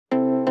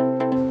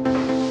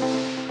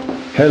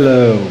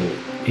Hello!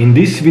 In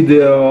this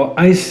video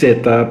I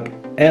set up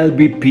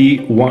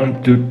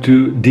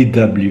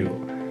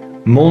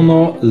LBP122dw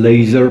mono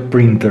laser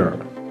printer.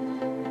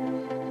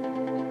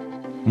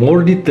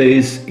 More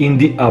details in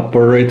the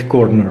upper right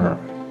corner,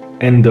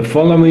 and the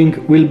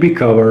following will be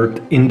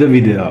covered in the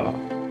video.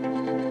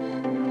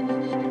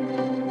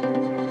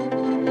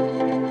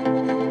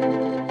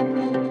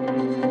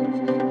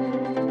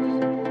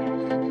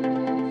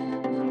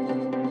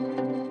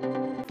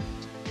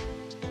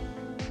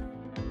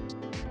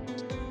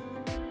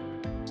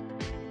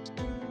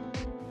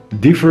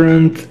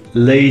 Different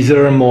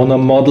laser mono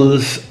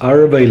models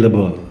are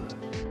available.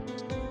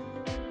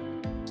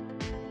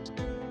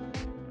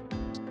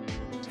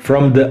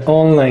 From the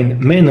online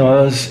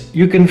manuals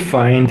you can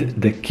find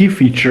the key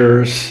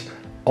features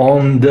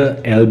on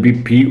the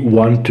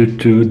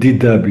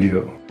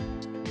LBP122dw.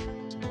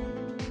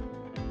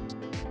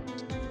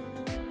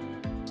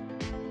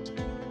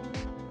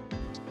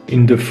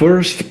 In the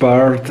first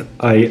part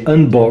I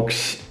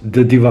unbox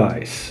the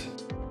device.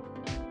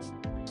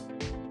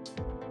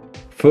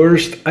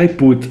 First, I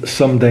put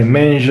some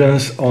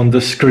dimensions on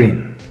the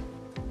screen.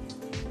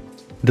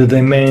 The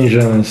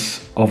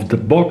dimensions of the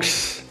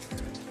box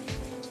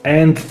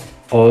and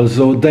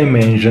also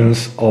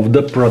dimensions of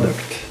the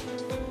product.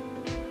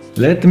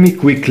 Let me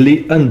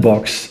quickly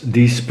unbox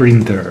this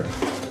printer.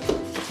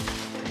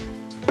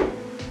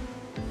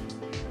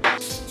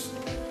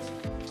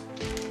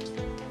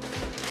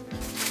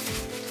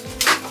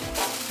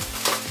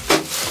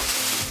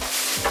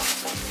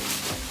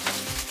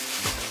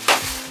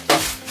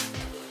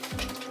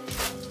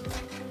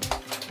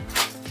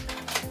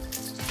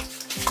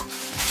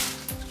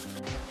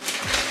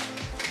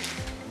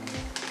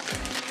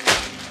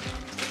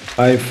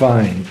 I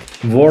find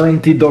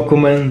warranty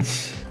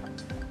documents,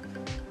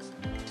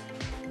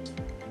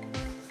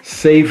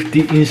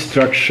 safety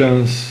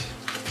instructions,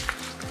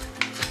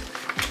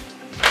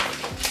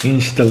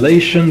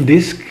 installation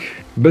disk,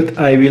 but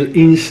I will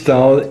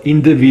install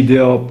in the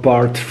video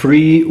part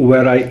 3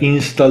 where I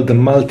install the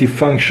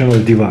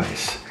multifunctional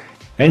device,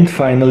 and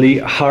finally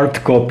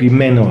hard copy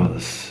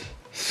manuals.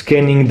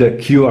 Scanning the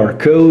QR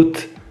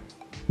code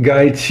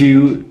guides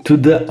you to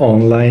the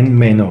online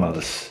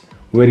manuals,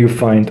 where you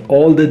find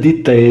all the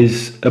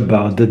details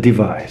about the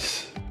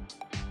device.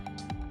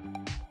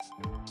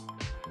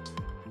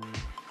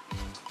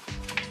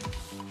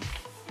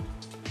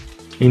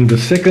 In the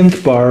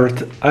second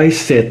part, I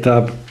set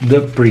up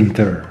the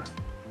printer.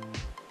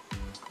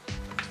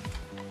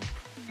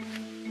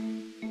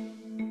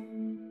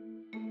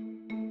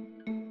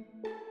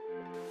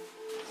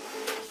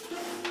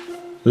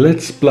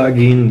 Let's plug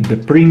in the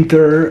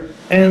printer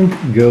and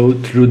go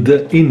through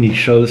the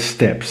initial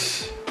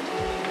steps.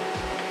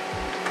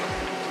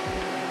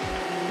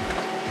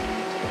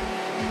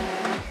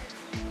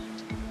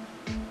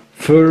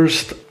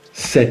 First,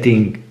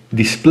 setting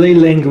display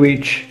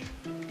language,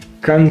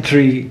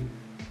 country,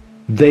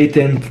 date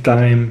and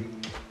time,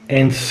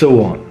 and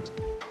so on.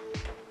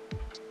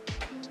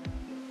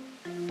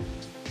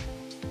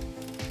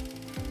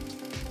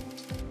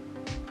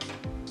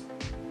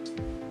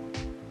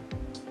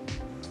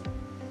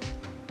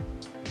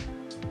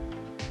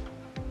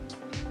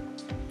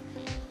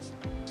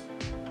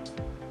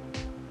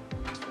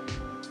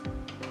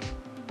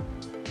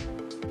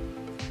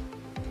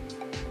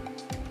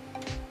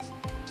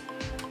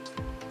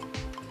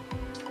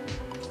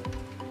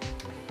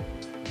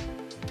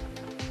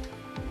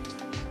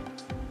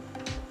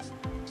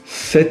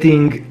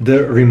 Setting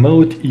the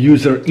remote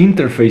user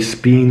interface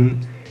pin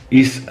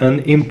is an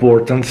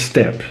important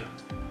step.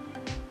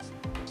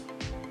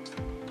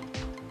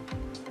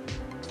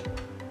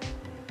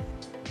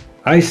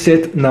 I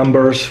set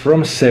numbers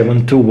from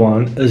 7 to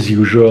 1 as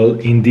usual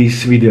in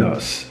these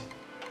videos.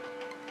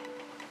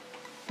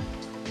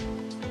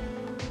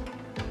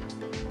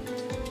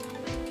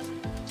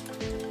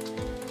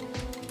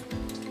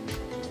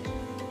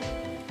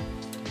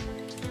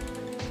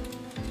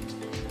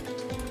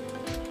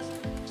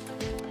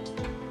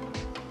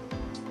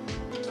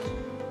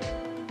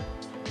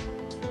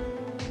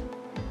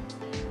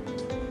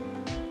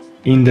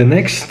 In the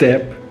next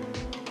step,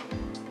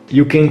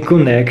 you can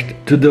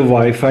connect to the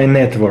Wi-Fi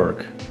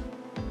network.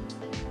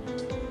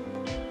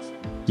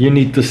 You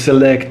need to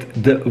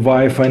select the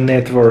Wi-Fi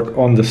network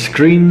on the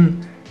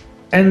screen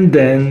and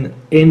then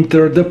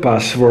enter the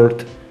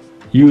password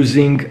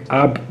using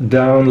up,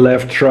 down,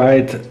 left,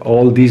 right,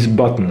 all these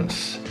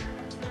buttons,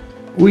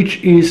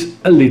 which is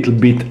a little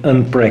bit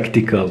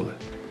unpractical.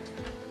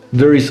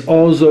 There is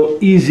also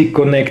easy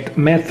connect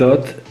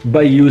method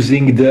by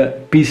using the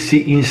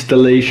PC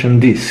installation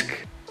disk.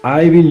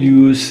 I will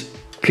use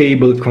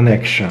cable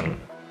connection.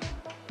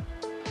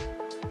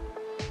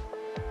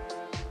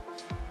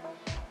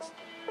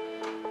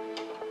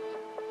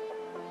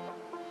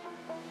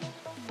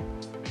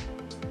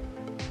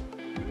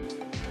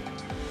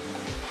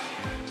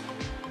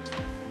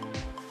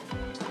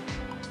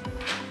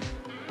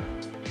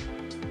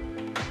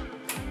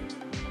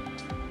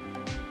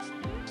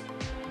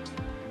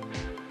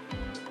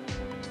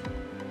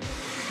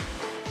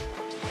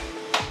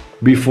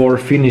 Before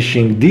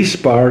finishing this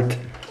part,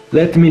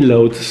 let me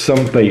load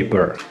some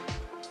paper.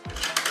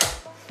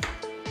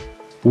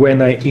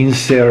 When I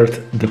insert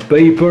the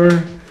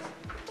paper,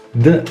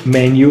 the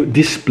menu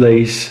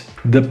displays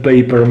the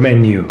paper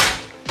menu.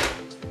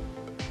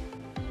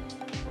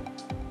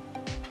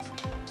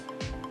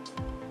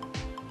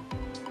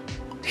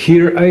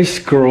 Here I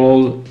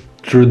scroll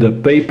through the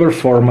paper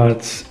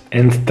formats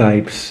and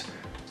types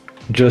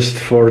just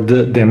for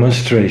the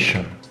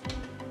demonstration.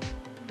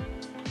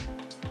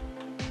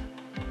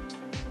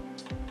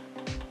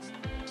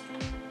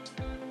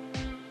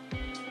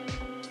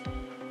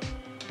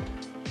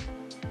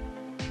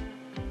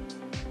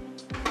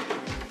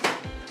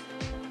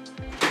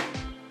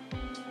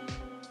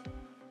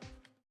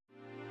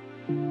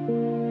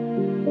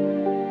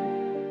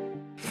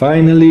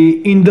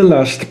 Finally, in the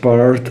last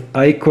part,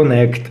 I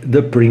connect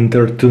the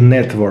printer to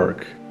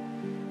network.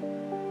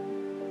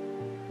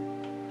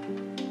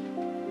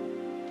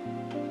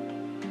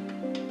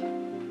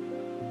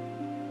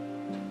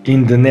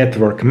 In the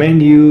network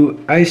menu,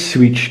 I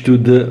switch to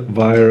the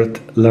wired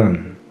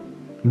LAN.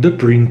 The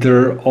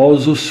printer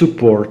also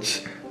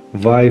supports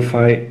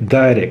Wi-Fi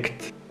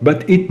Direct,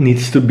 but it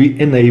needs to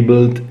be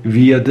enabled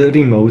via the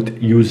remote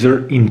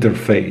user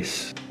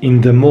interface. In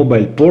the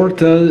mobile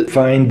portal,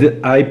 find the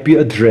IP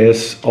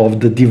address of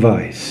the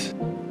device.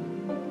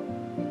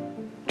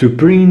 To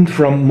print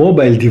from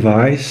mobile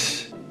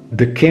device,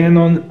 the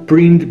Canon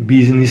Print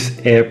Business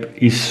app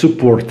is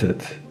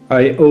supported.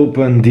 I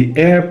open the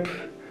app,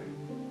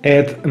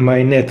 add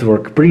my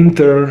network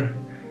printer,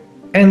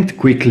 and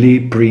quickly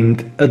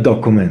print a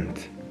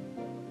document.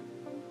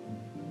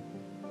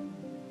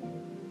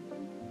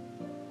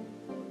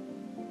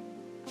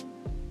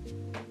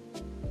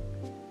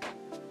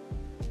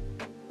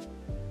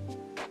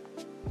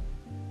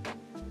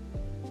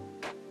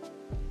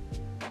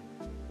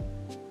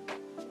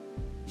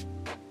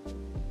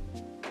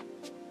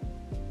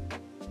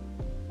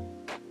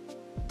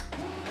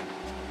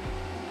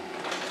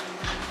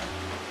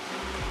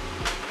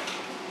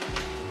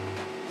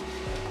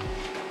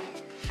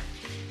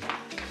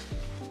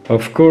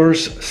 Of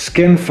course,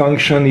 scan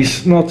function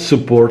is not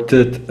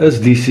supported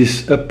as this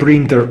is a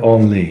printer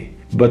only,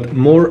 but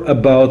more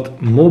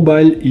about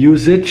mobile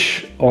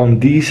usage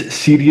on this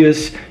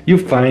series you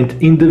find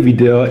in the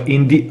video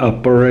in the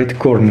upper right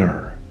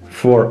corner.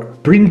 For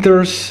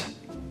printers,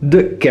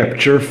 the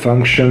capture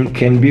function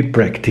can be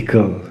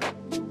practical.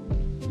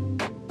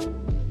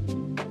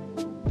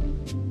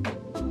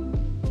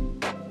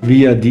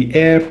 Via the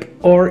app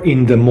or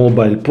in the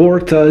mobile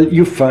portal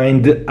you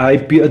find the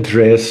IP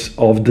address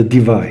of the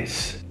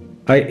device.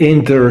 I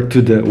enter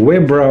to the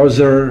web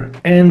browser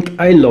and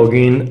I log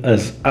in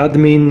as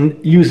admin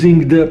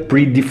using the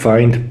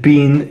predefined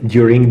PIN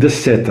during the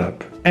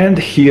setup. And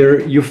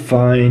here you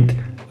find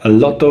a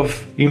lot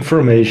of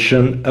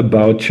information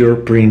about your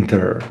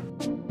printer.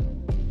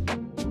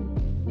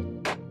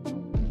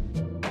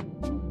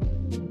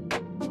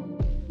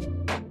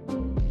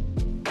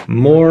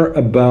 More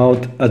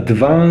about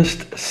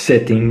advanced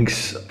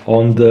settings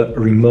on the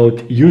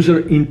remote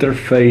user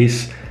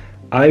interface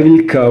I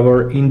will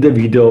cover in the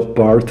video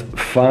part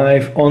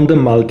 5 on the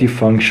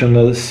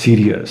multifunctional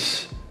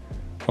series,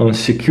 on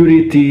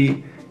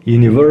security,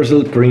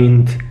 universal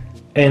print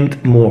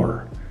and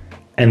more.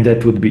 And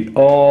that would be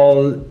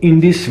all in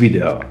this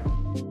video.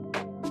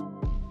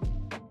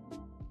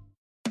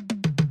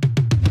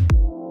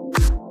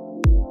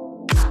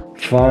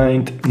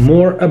 Find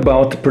more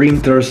about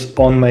printers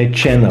on my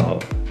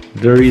channel.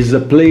 There is a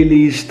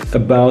playlist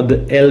about the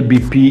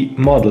LBP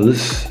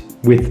models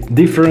with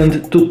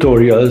different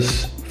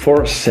tutorials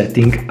for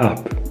setting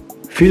up.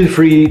 Feel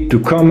free to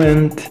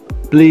comment,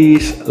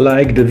 please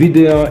like the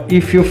video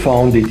if you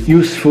found it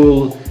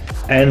useful,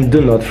 and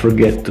do not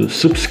forget to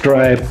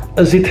subscribe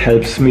as it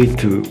helps me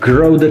to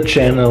grow the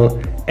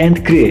channel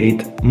and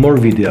create more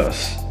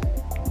videos.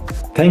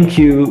 Thank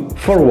you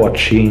for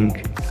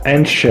watching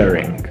and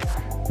sharing.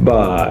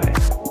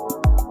 Bye.